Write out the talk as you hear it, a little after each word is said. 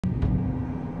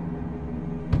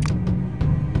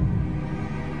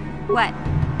What?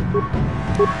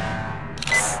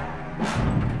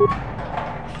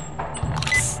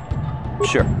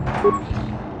 Sure.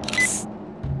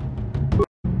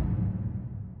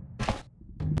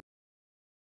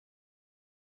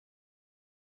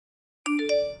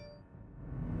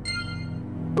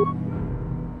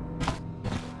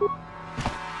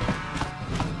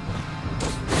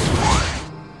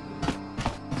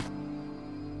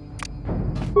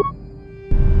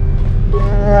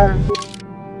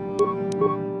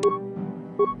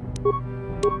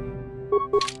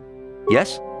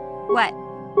 Yes? What?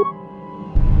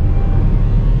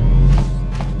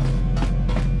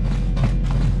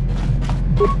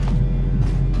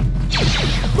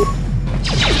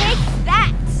 Take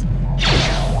that!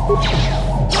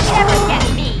 You'll never get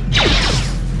me!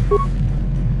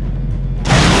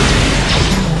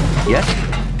 Yes?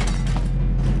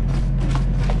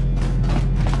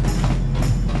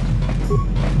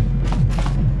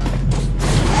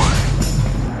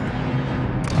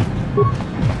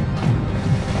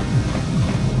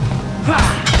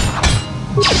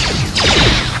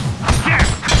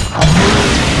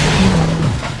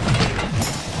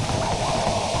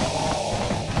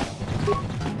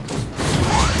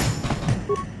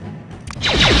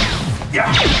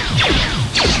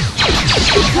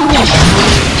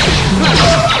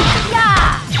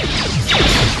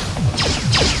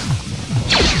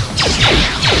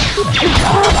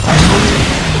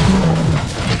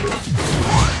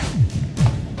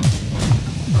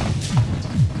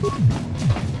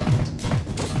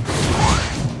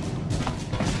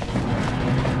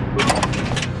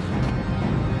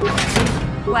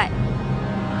 What?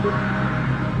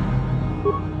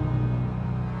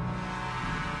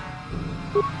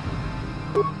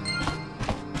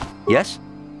 Yes?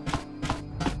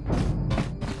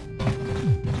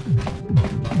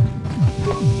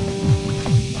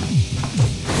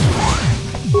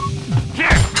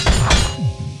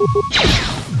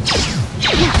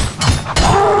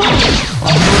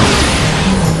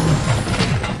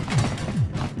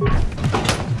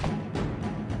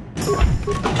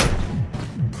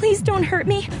 Please don't hurt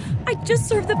me. I just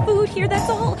serve the food here, that's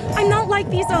all. I'm not like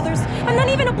these others. I'm not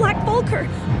even a black Vulkar.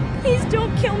 Please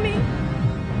don't kill me.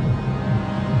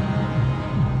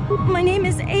 My name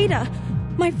is Ada.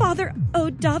 My father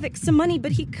owed Davik some money,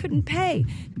 but he couldn't pay.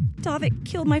 Davik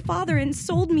killed my father and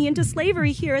sold me into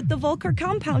slavery here at the Vulkar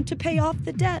compound to pay off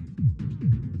the debt.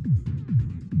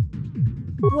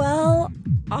 Well,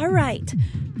 all right.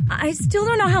 I still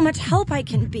don't know how much help I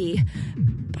can be,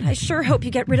 but I sure hope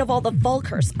you get rid of all the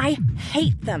Vulkars. I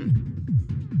hate them.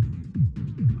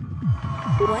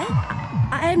 What?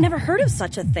 I've never heard of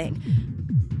such a thing.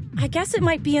 I guess it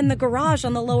might be in the garage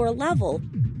on the lower level.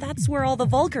 That's where all the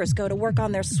Vulkars go to work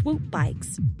on their swoop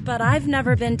bikes. But I've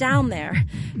never been down there.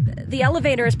 The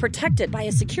elevator is protected by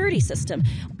a security system.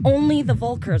 Only the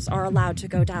Vulkars are allowed to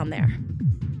go down there.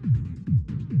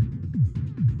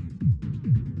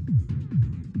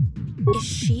 Is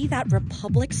she that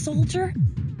Republic soldier?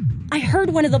 I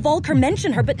heard one of the Vulkar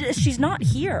mention her, but she's not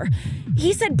here.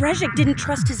 He said Brezhik didn't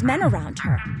trust his men around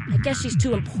her. I guess she's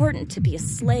too important to be a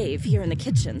slave here in the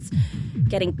kitchens,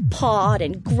 getting pawed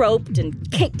and groped and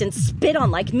kicked and spit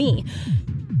on like me.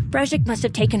 Brezhik must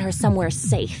have taken her somewhere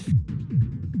safe.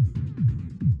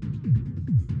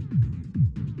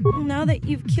 Now that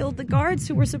you've killed the guards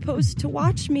who were supposed to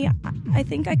watch me, I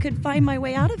think I could find my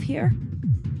way out of here.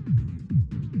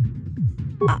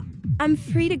 I'm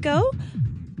free to go?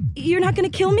 You're not gonna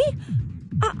kill me?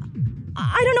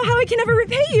 I don't know how I can ever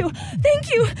repay you.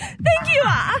 Thank you. Thank you.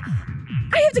 I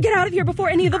have to get out of here before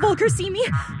any of the Vulkars see me.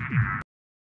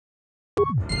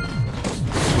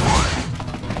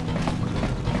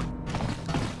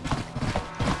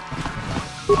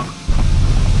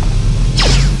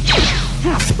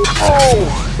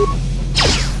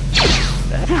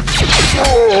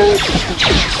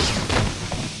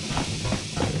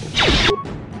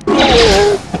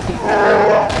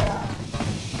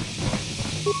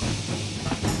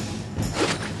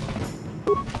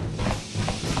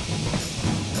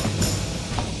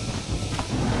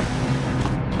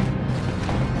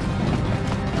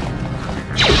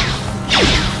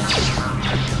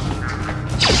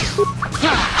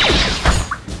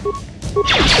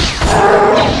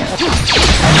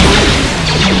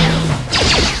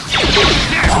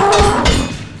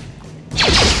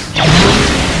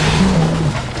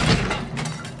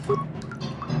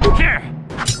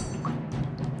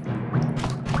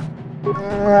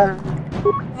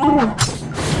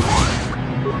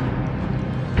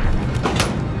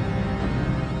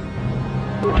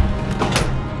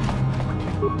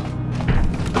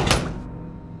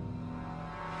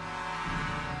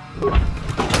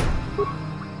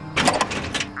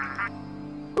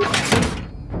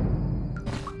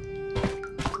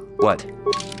 What?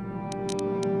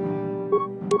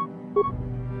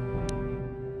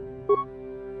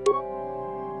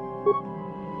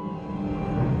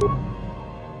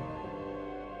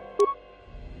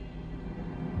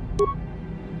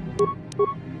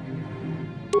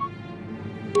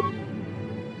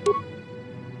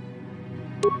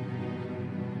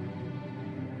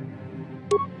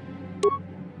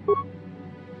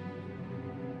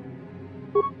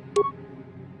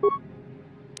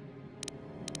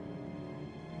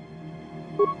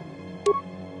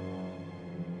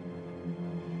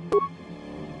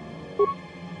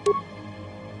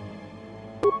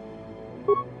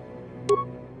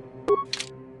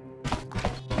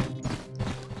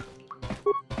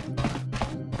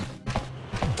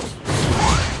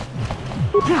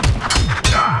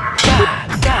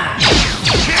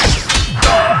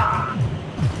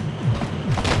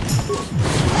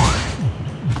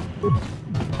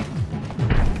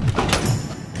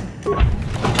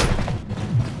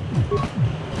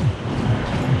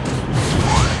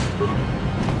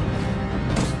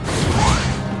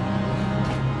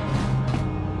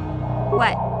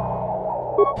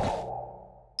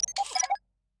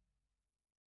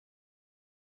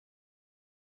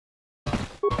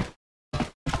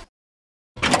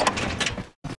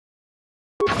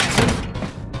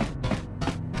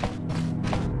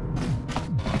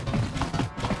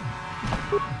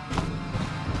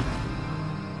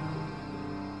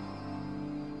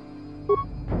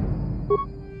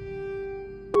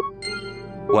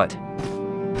 What? What?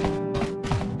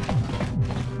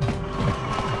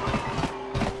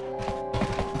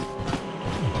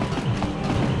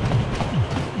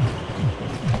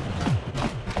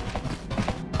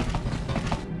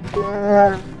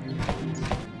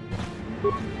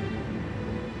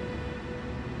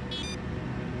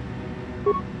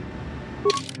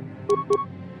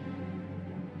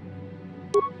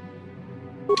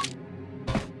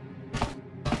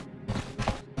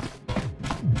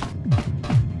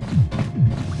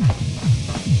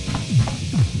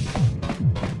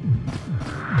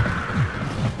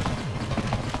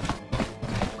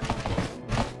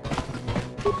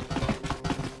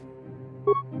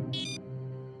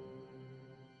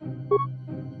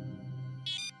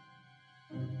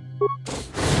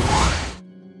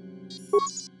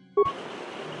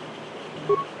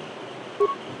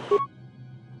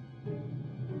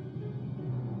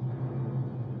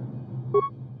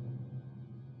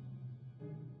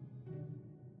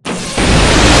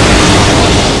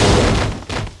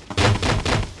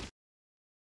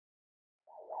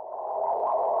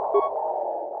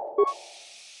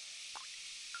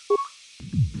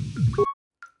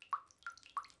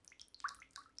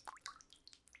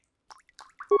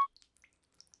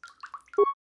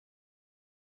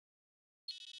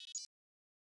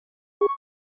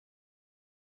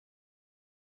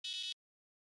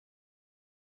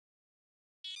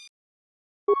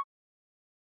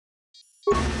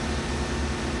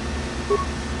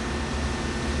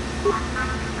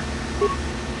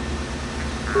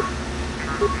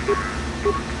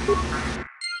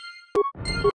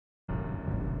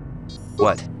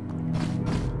 What?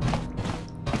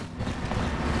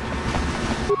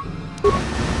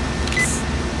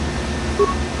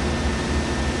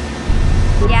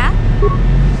 Yeah?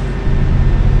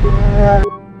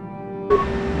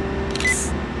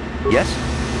 Yes?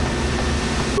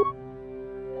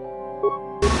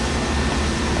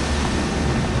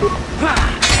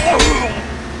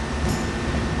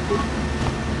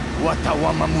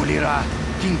 Watawa mamulira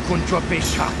kinkoncho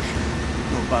peshak.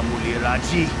 No ba mulira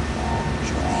ji.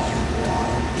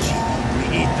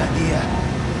 Ita dia.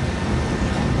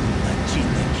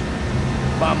 Nachinek.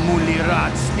 Ba mulira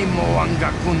stimo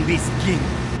wanga kunbiskin.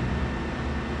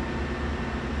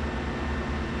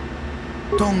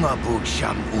 Tonga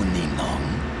bugsham uninong.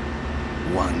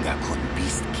 Wanga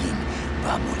kunbiskin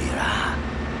ba mulira.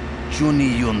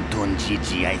 Juni yun ton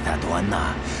chichi aita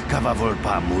doana. Kavavol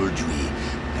pa muljui.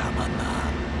 Kamana.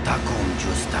 Takom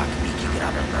justak miki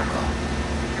gravel nogo.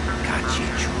 Kachi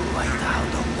chu aita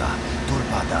odonga.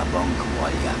 Turpada bonk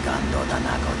molya gando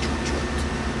danago chuchut.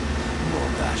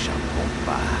 Moga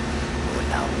shampompa.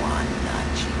 Ola wana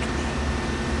chikni.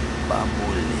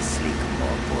 Bamulislik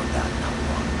mopoda na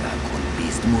wanga kun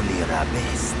bist mulira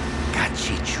best.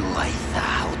 Kachi chu aita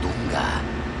odonga.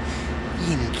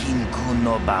 Inkin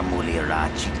kuno bamulira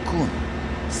chikun.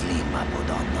 Slima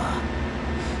podonna.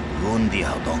 Rundi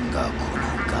hodonga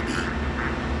kunungabi.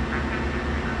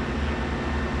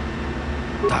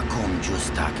 Takom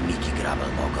justak miki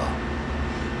gravel mogo.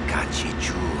 Kachi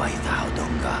chu aita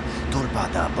hodonga.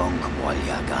 Turpada bonk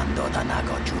molya gando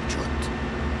danago chuchut.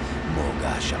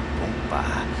 Moga shampompa.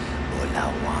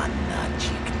 Bolawan na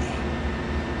chikni.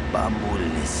 Bamul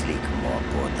slik mo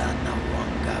poda na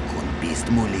wanga kun bist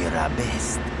mulira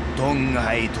best.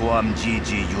 Tonghay tuam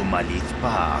Gigi yumalit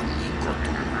pa ang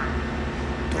ikotu.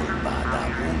 Tolbada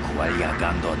bungkwalya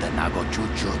gando da nago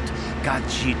chuchut.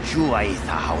 Kachichu ay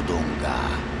thahaudonga.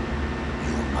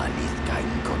 Yumalit ka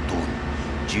inkotun.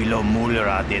 Jilo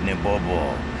mulira de ne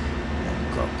bobo.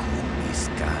 Mungko kun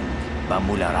miskan.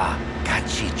 Bamulara.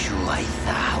 Kachichu ay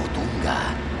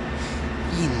thahaudonga.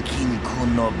 Inkin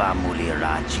kuno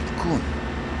bamulira chikun.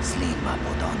 Slima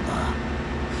podona.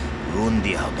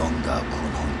 Rundi haudonga kun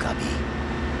honkabi.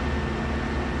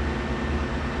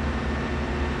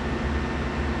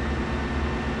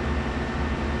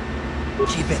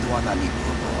 Chibedwana ni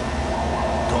bobo.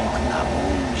 Tonk na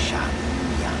bung shan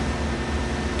yang.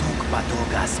 Tonk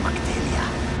batogas magtelia.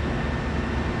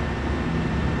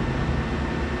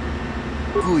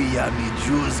 Kuya mi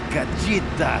juz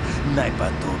kajita. Nai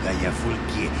batoga ya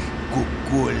fulki.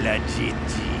 Kukula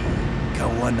jiti.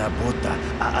 Kawana bota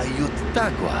aayut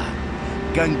tagwa.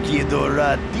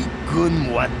 Kankidora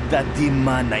tikun wadati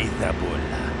mana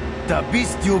ithabola.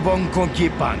 Tabis tubong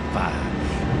konki pangpa.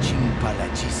 Chimpala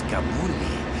chiska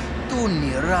muli.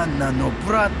 Tuni rana no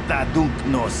prata dunk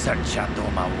no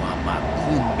sarchadoma wama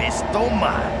kun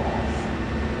bestoma.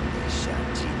 Isha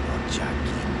chino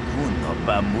chakin kuno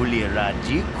bamuli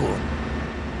rajikun.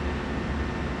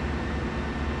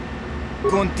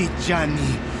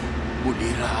 Kontichani.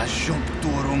 Mulira asyong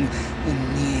turong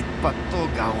umni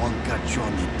patoga ang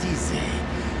kachoni tize.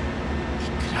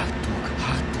 Ikratuk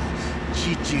hatu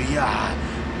chichiya.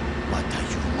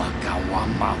 Watayuma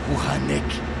kawama huhanek.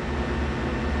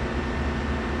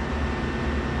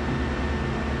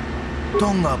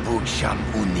 Tonga bugsyam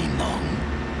uninong.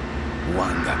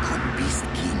 Wanga kon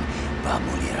bistkin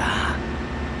pamulira.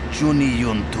 Juni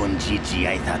yun tun chichi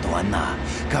ay tadwana.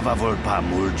 Kavavol pa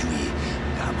muljui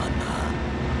kamana.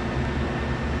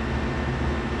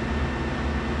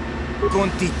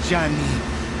 Kontichani,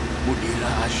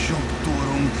 mulira asyong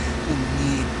turong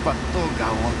umni patoga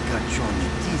ang kachoni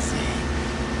tize.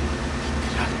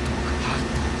 Ikratuk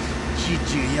hatu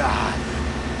chichiya.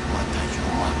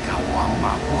 Watayuma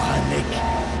kawama uhanek.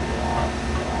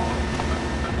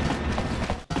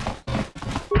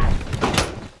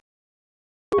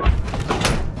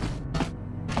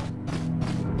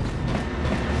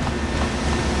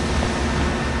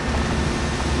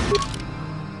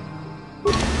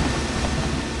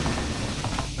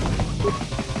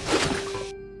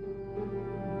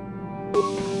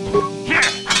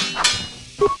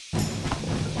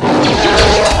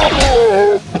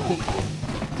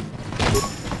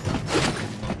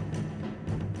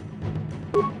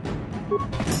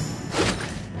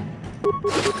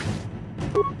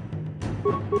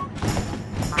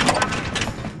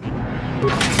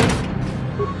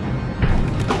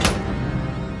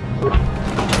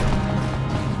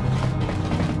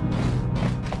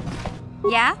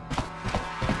 Yeah?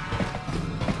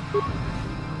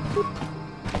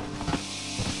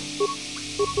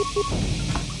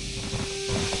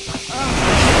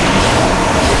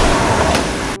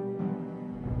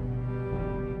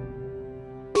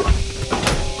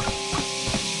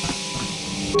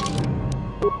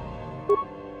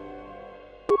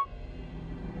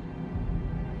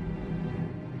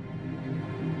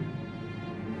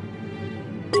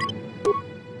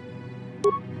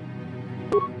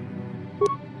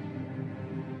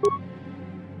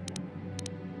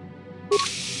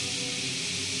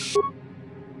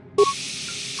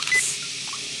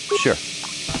 Sure.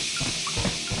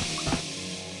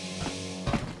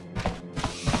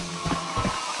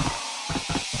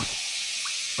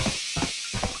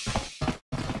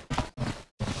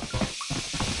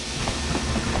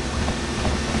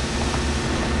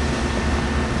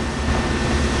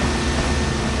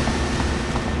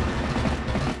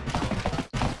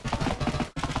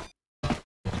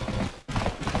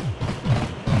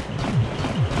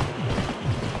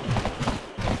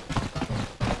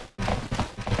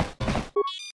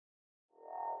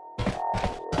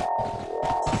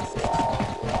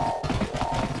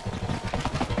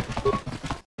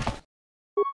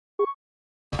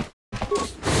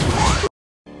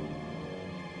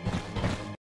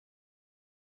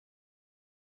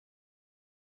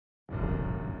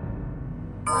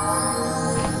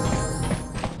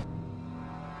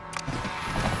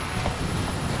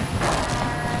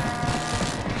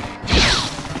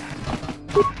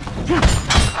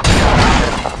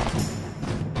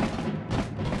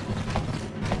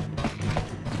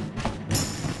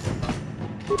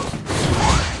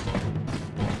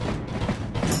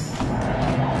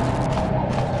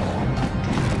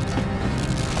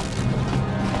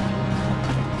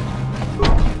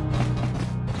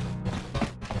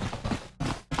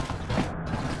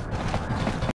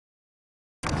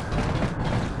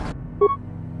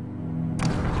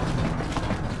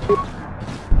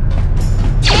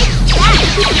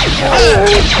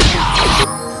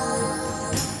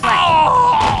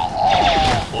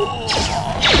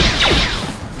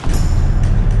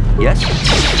 Yes?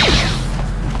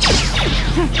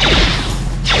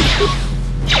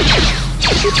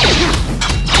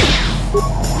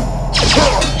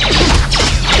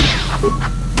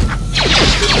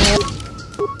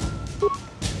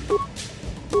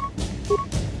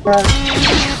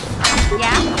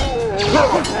 Yeah?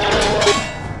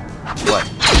 What?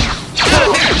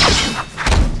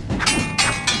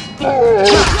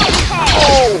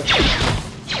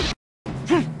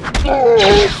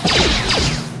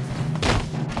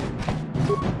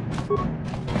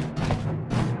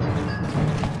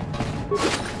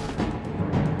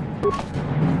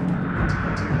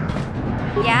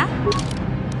 Yeah?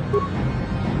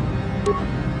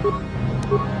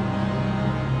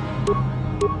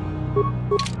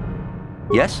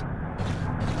 Yes?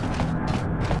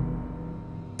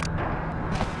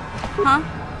 Huh?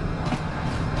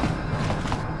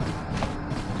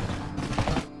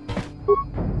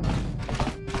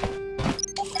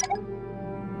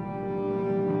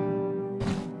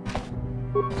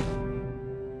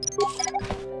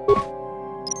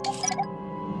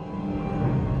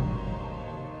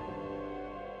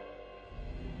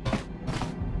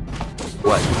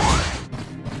 What?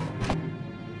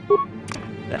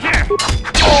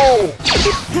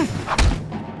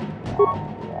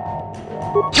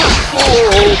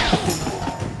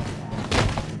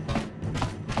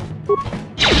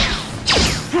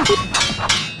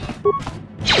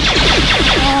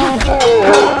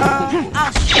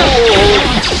 I'll show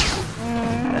you.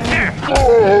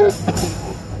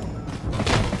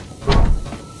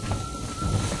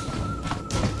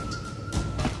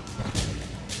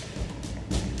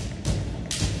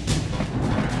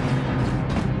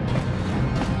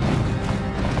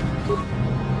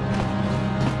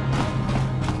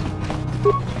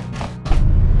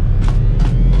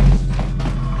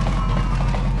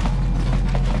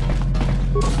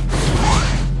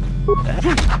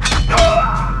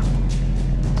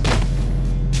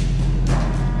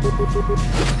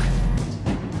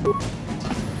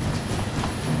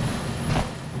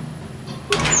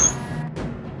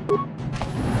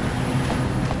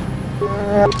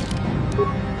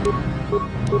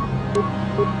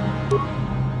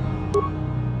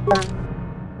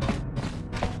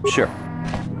 Sure.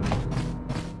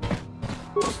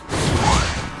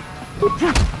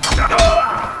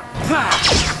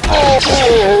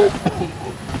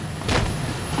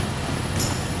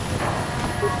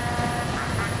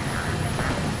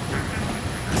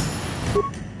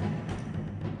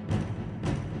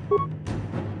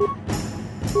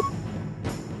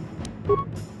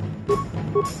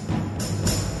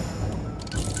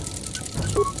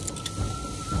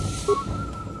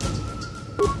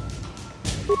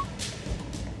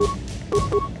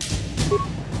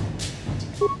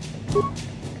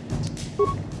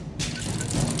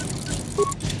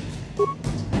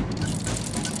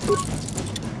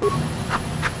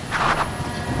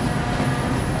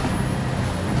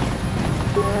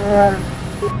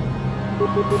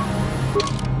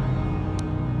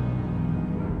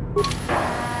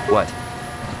 What?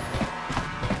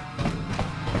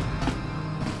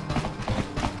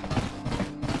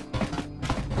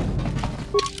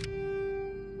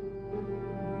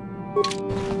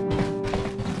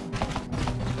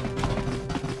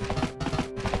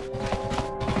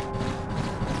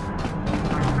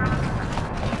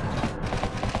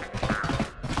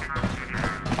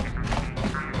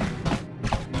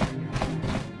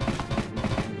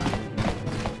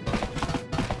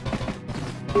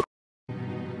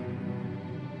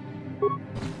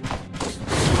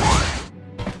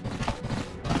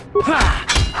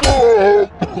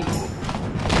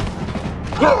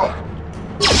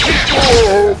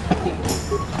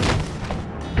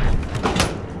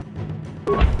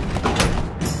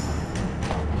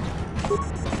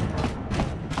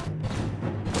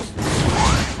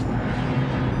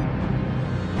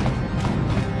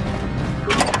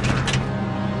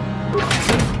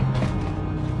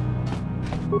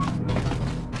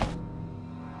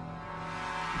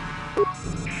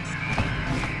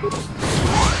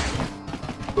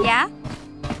 Yeah?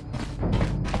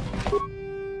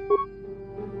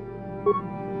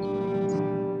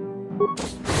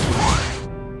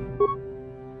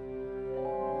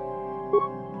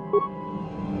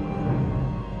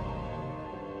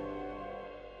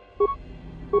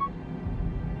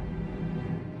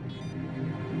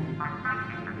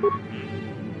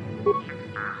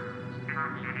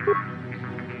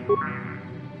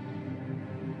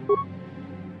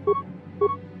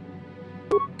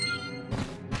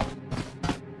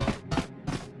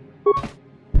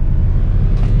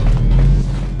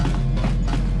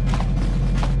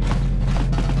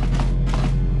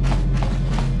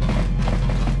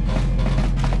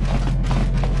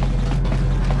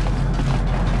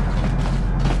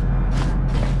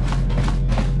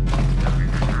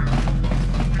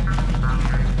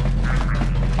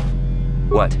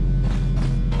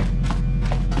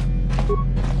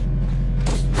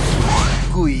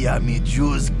 Yami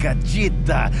juz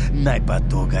kachita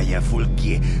naipatogaya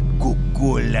fulki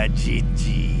kukula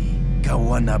jiji.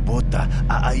 Kawana bota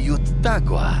aayut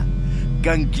tagwa.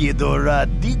 Kankidora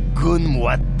dikun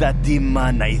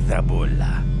mwatatima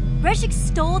naithabola. Breshik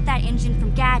stole that engine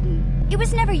from Gadden. It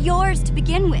was never yours to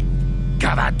begin with.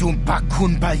 Kavatumpa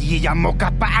kun paliya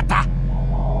mokapata.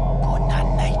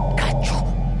 Konanay kachu.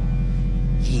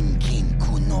 Yinkin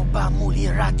kuno ba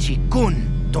mulirachi kun.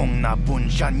 Tong na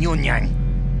punshan yunyang.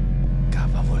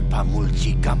 Kavavol pa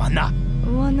mulchi kamana.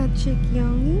 Wanna check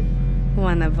yongi?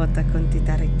 Wanna vota kunti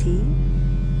tariti?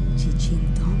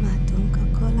 Chichintoma tunka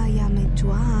kola yame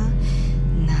jua.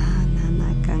 Na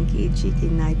kanki chiki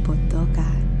nai potoka.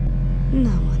 Na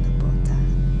wanna bota.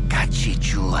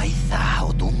 Kachichu aitha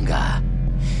odunga.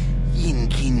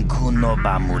 Yinkin kuno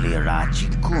ba mulirachi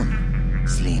kun.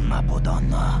 Slima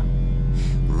podona.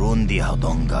 Rundi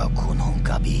hodonga kun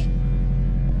honkabi.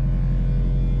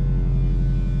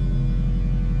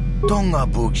 Tonga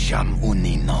bugsham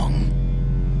uninong.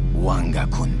 Wanga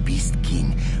kun Beast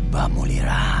King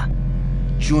bamulira.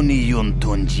 Juni yun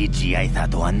tun chichi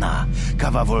aithadoana.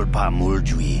 Kavavol pa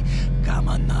muljui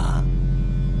kamana.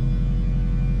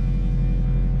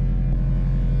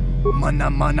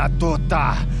 Mana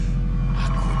tota.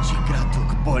 Aku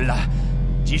chigratuk bola.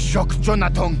 Jishok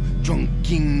jonatong jong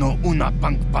king no una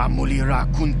pang pamulira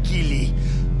kun kili.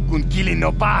 Kun kili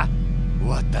no pa.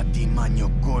 Watati manyo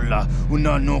kola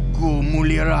una no ku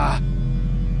mulira.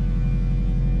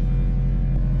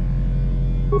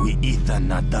 Wi itha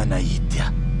nadana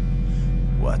itya.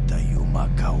 Wata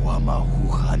yumakawama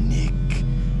huhanik.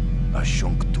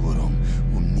 Asyong turong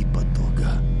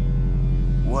umnipatoga.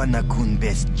 Wana kun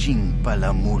bes ching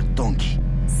pala multongi.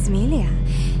 Smilia,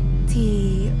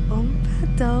 ti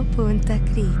ompato punta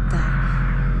krita.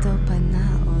 Topa na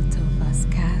oto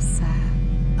vaskasa.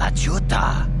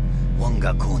 Achuta.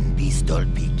 Wanga kun pistol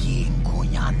piking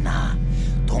kunyana.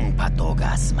 Tong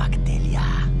patogas magtelia.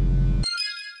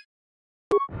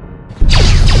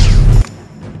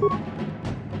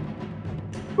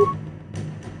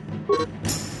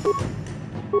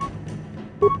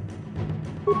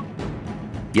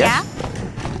 Yes?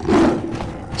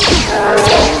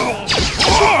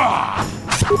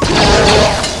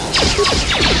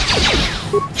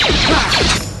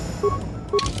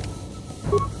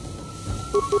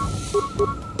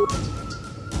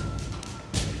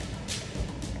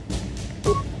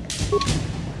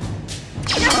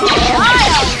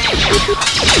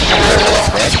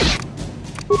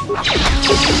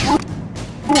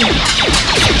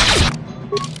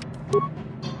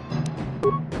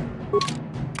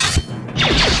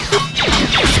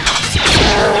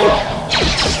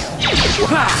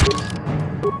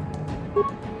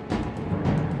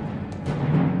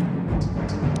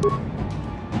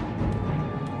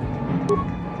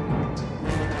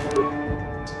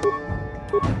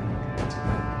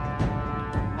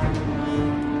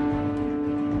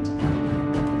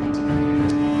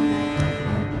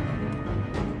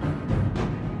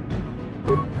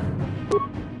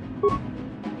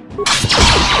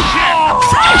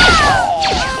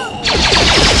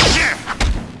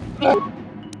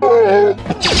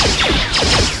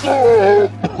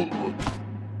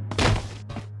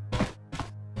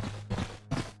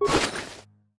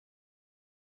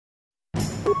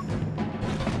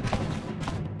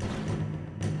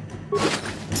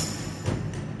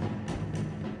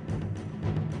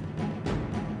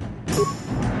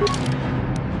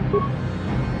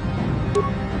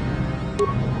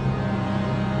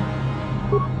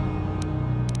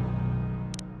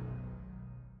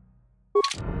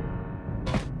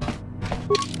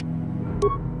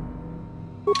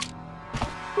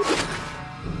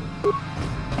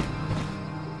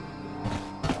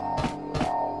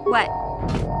 What?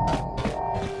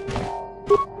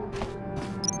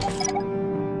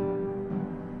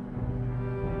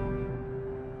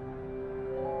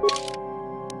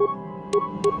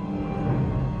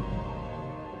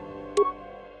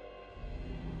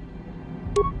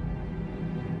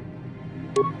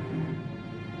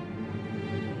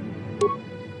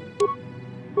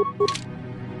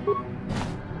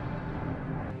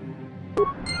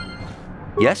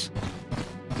 Yes?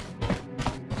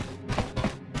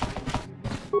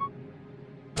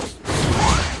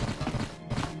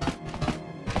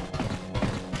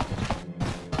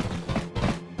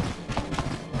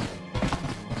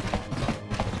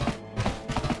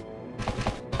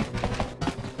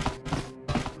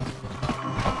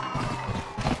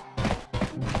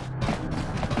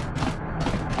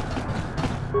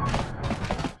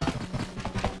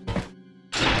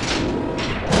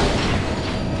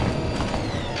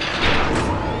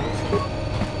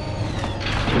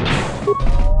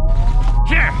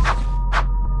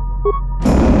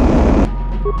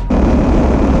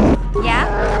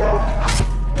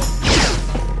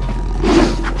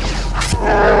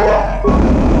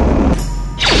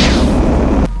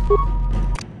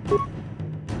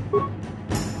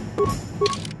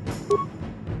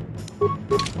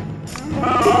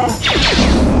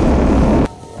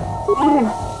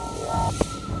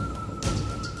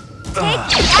 Take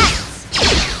that!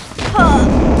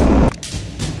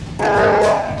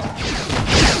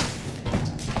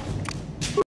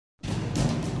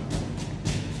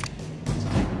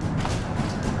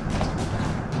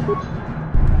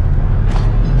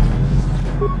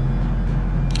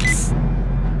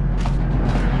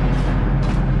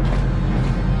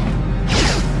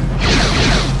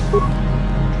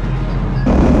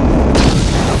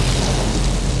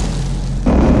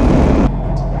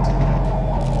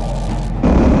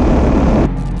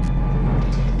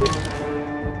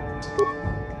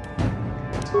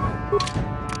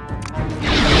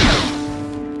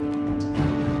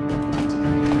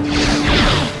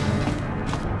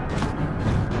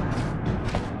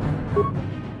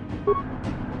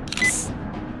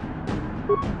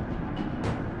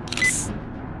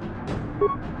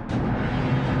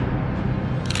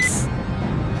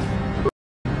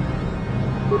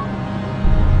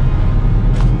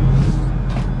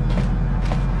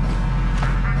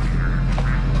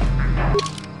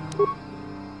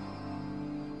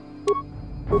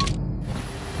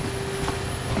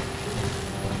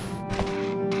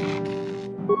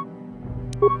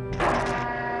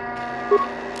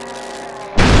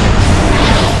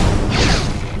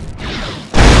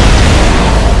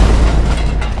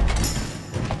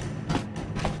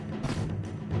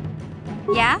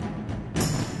 Yeah?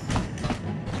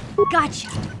 Gotcha.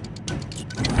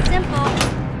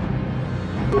 Simple.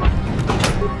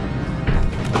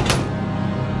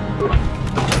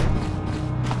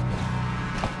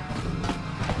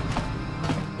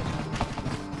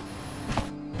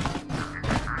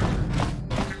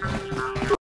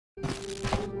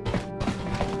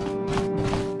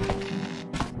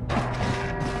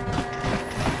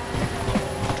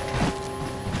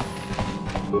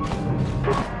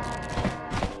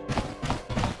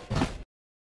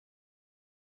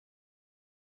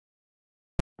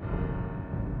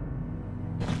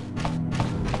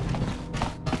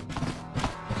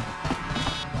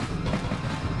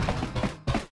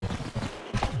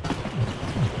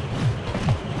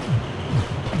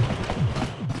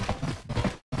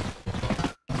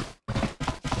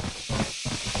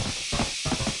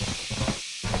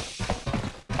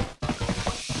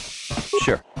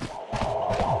 Sure.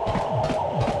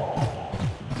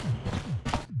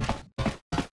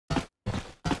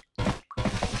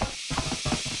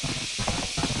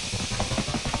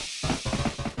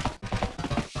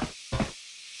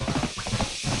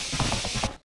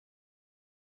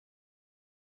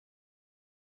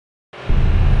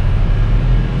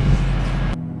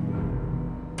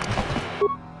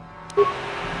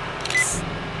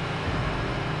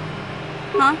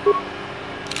 Huh?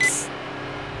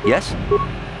 Yes? You'll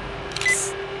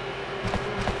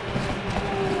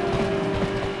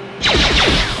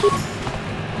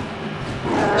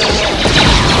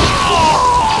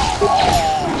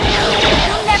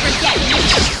never get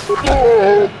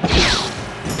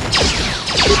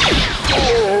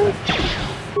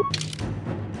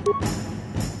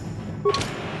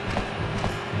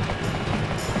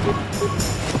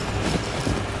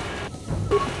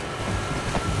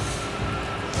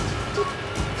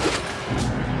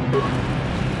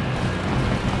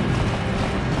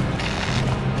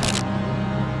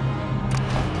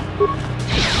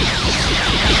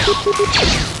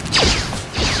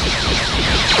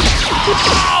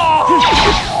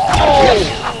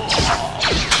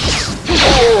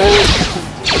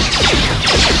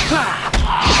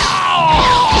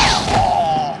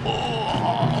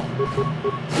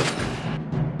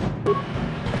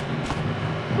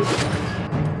me!